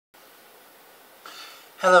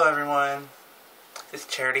Hello everyone, it's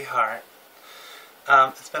Charity Hart.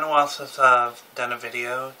 It's been a while since I've done a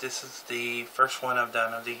video. This is the first one I've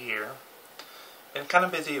done of the year. Been kind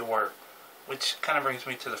of busy at work, which kind of brings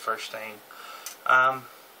me to the first thing.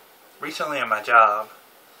 Recently at my job,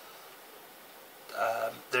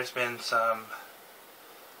 there's been some,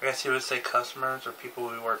 I guess you would say customers or people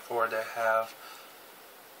we work for that have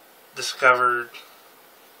discovered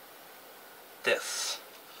this.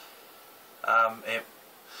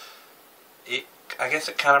 I guess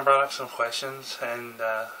it kind of brought up some questions and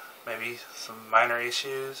maybe some minor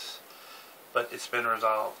issues, but it's been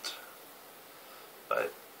resolved.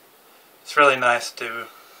 But it's really nice to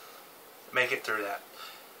make it through that.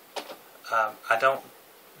 I don't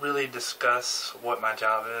really discuss what my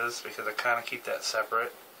job is because I kind of keep that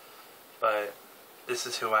separate, but this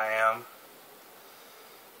is who I am.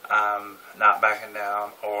 I'm not backing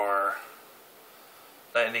down or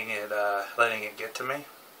letting it get to me,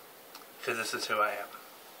 because this is who I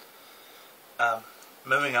am.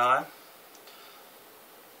 Moving on.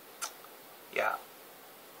 Yeah,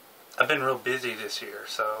 I've been real busy this year,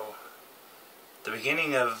 so the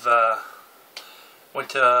beginning of went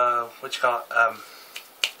to a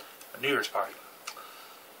New Year's party,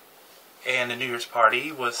 and the New Year's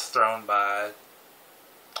party was thrown by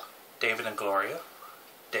David and Gloria.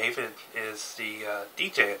 David is the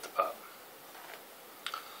DJ at the pub.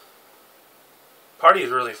 Party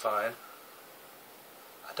is really fun.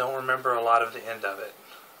 I don't remember a lot of the end of it,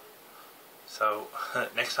 so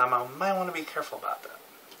next time I might want to be careful about that.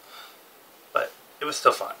 But it was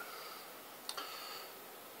still fun.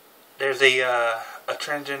 There's a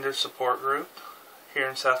transgender support group here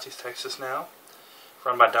in Southeast Texas now,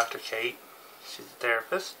 run by Dr. Kate. She's a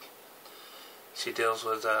therapist. She deals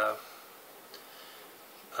with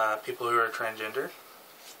people who are transgender.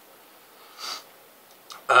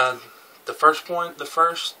 The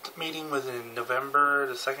first meeting was in November,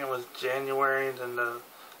 the second was January, and then the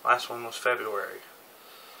last one was February.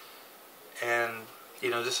 And,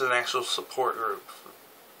 this is an actual support group.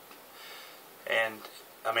 And,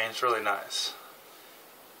 it's really nice.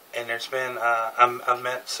 And there's been, I've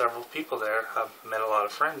met several people there. I've met a lot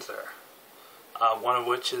of friends there. One of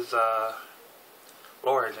which is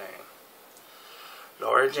Laura Jane.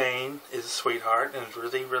 Laura Jane is a sweetheart and is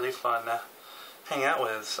really, really fun to hang out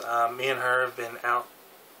with. Me and her have been out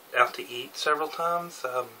to eat several times.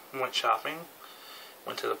 Went shopping,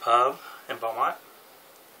 went to the pub in Beaumont.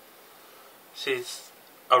 She's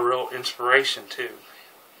a real inspiration too,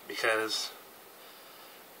 because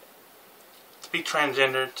to be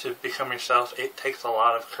transgender, to become yourself, it takes a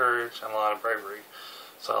lot of courage and a lot of bravery.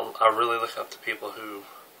 So I really look up to people who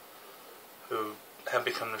have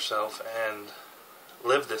become themselves and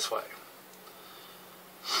live this way.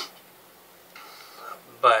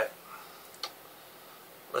 But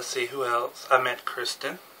let's see who else. I met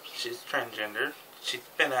Kristen. She's transgender. She's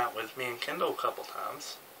been out with me and Kendall a couple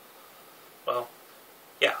times. Well,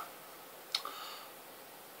 yeah.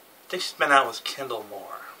 I think she's been out with Kendall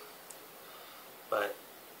more. But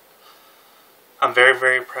I'm very,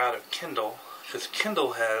 very proud of Kendall, because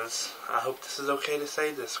Kendall has, I hope this is okay to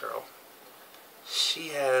say this, girl, she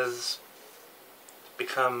has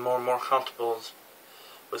become more and more comfortable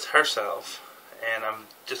with herself. And I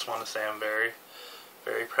just want to say I'm very,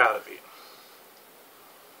 very proud of you.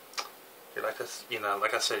 You're like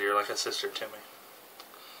like I said, you're like a sister to me.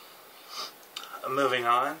 Moving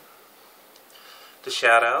on to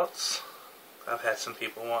shout outs. I've had some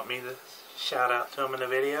people want me to shout out to them in a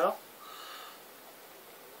video.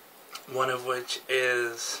 One of which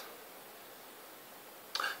is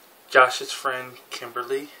Josh's friend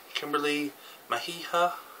Kimberly. Kimberly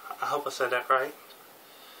Mahiha. I hope I said that right.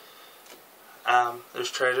 There's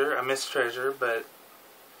Treasure. I miss Treasure, but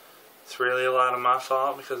it's really a lot of my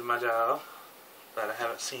fault because of my job, but I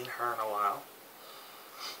haven't seen her in a while.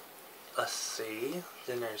 Let's see.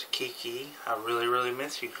 Then there's Kiki. I really, really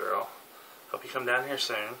miss you, girl. Hope you come down here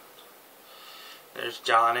soon. There's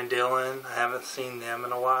John and Dylan. I haven't seen them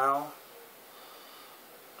in a while.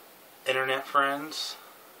 Internet friends.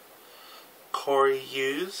 Corey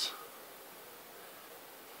Hughes.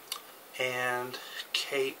 And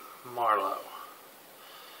Kate Marlowe.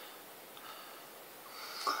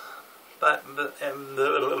 But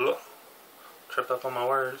trip up on my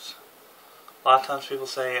words. A lot of times people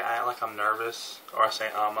say I act like I'm nervous, or I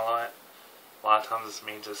say a lot. A lot of times it's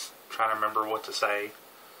me just trying to remember what to say,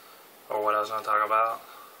 or what I was going to talk about,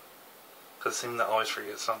 because I seem to always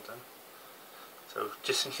forget something. So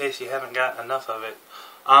just in case you haven't gotten enough of it,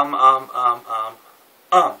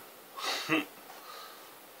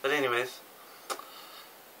 But anyways,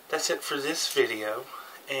 that's it for this video,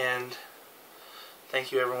 and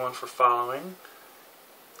Thank you everyone for following.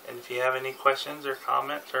 And if you have any questions or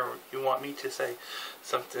comments, or you want me to say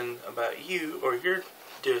something about you, or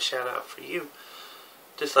do a shout out for you,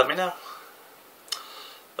 just let me know.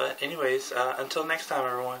 But anyways, until next time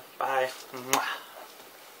everyone, bye. Mwah.